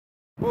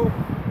Well,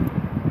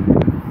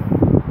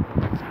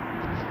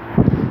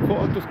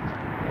 thought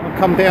I'd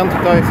come down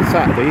today. It's a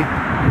Saturday.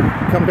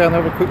 Come down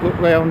and have a quick look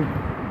round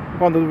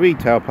one of the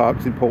retail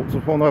parks in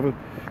Portsmouth. Want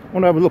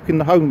to have a look in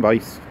the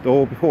Homebase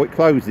store before it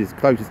closes.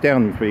 Closes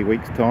down in 3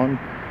 weeks' time.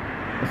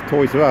 That's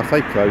Toys R Us.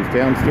 They closed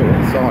down. Still got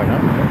a sign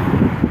up.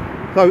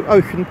 So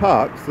Ocean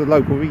Park's the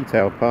local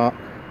retail park.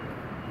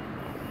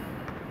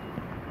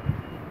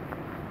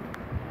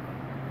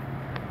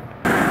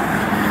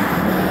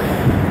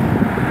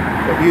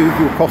 Got the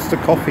usual Costa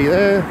coffee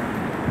there.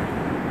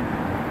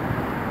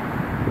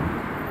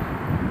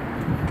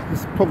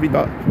 It's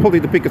probably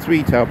the biggest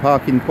retail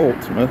park in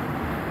Portsmouth.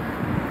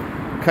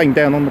 Came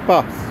down on the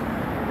bus.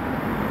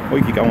 Or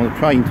you could go on the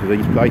train to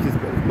these places,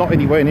 but not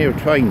anywhere near a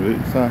train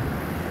route, so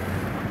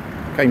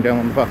came down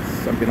on the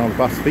bus. I've been on the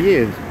bus for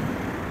years.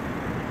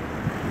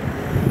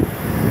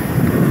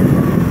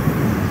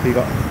 So you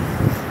got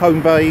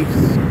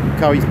Homebase,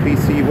 Curry's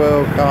PC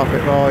World,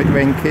 Carpet Ride,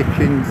 Wren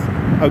Kitchens,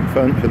 Oak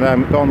Furniture there,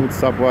 McDonald's,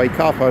 Subway,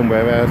 Car Phone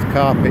Warehouse,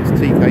 Carpets,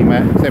 TK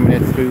Maxx,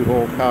 M&S Food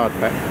Hall, Card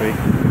Factory.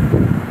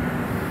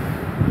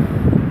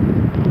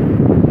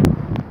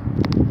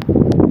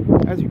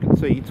 As you can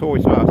see,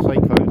 Toys R Us, they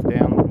closed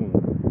down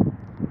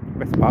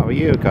best part of a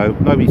year ago.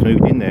 Nobody's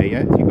moved in there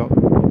yet. You've got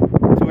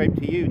 2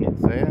 empty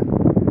units there.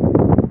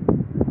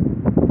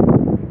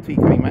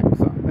 TK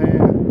Maxx up there.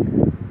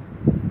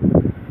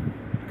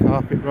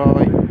 Carpet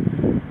Ride.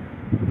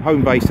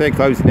 Homebase, they're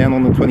closing down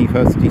on the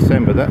 21st of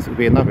December. That's going to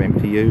be another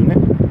empty unit.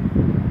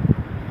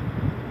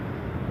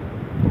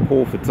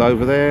 Hawford's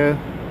over there.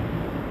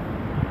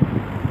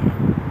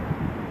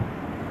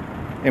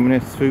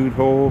 M&S Food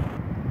Hall.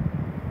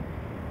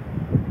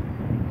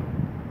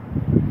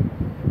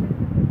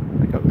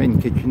 They've got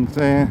Wren Kitchens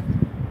there.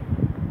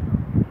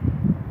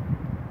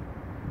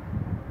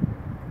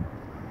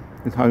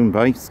 There's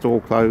Homebase, store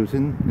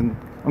closing. And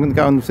I'm going to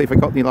go and see if they've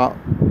got any like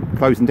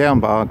closing down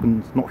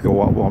bargains. Not sure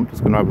what I want,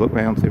 just going to have a look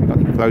around, see if we've got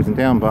any closing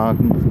down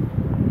bargains.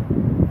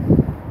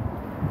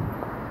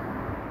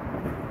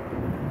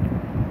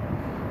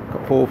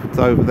 Got Hawford's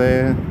over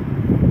there.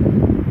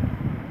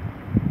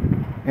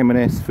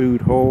 M&S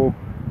Food Hall.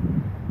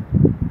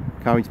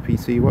 Curry's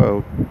PC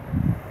World.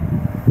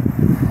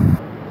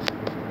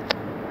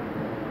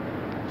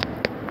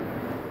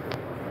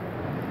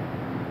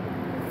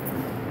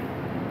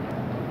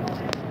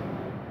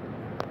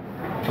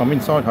 I'm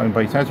inside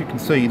Homebase. As you can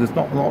see, there's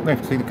not a lot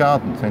left. See the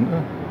garden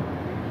centre.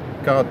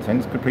 Garden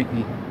centre's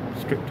completely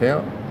stripped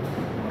out.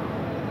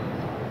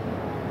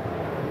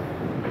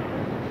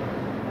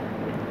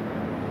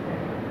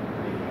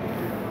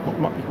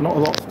 Not a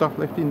lot of stuff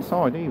left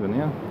inside even.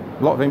 Yeah,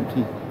 a lot of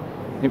empty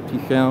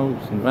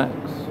shelves and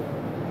racks.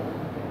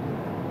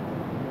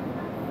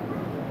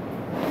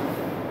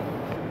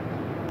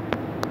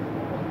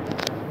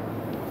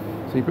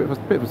 See, a bit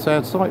of a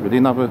sad sight really.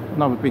 Another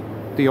big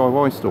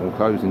DIY store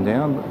closing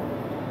down, but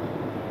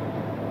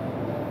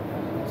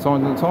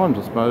sign of the times,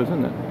 I suppose,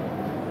 isn't it?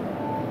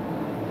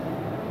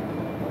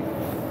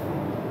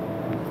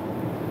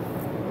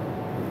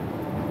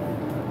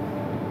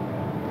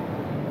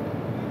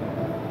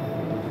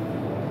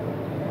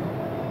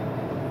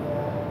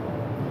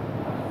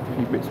 A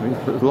few bits of it,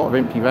 but there's a lot of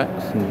empty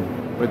racks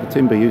and where the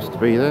timber used to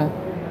be there.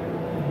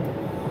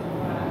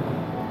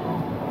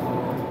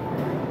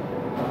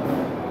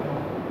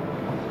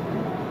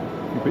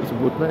 A few bits of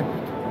wood left.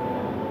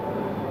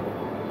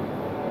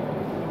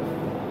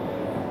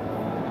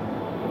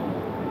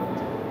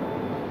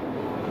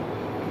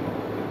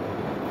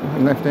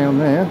 Nothing left down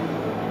there.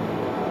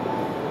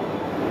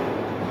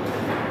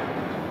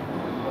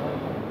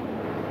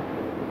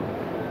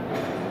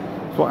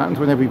 It's what happens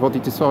when everybody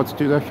decides to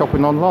do their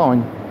shopping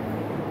online.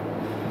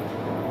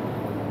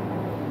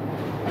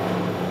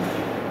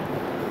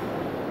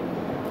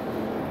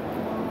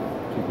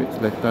 A few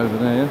bits left over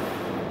there.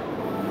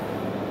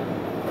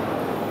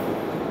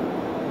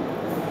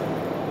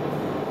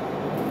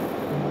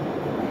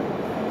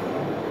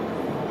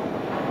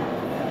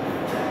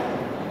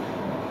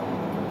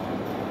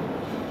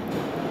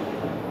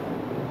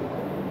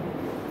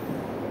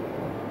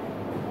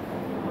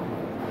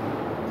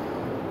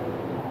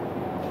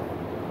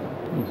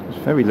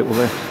 There's very little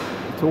left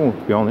at all,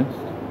 to be honest.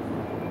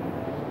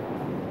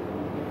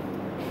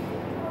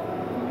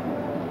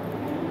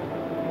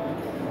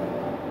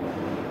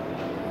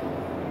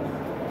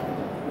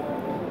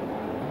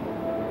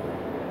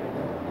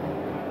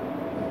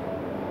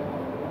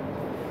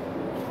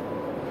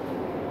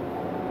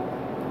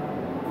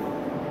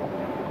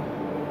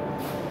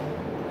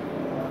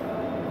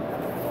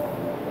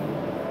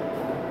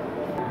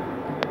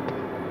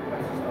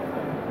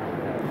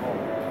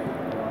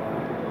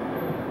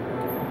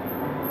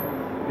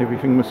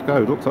 Everything must go.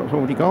 Looks like it's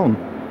already gone.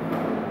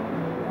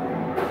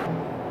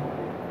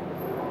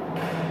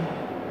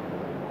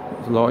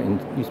 There's lighting.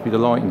 Used to be the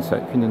lighting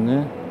section in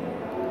there.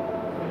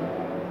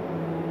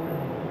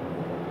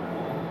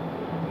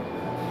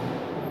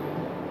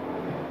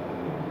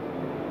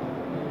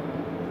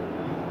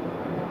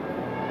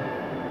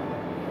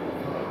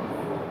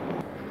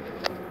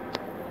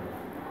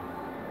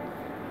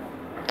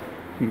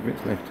 few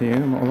bits left here,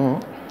 not a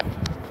lot.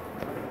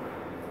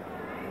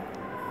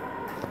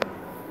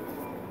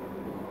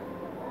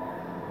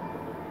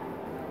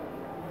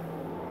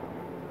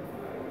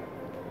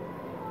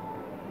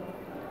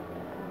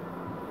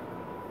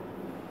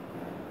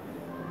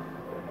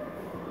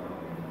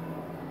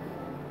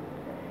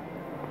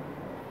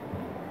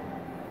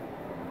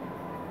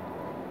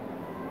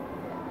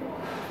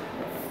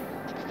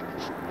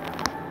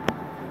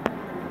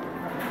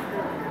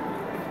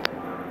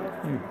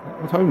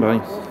 That's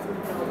Homebase.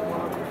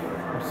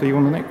 I'll see you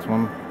on the next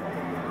one.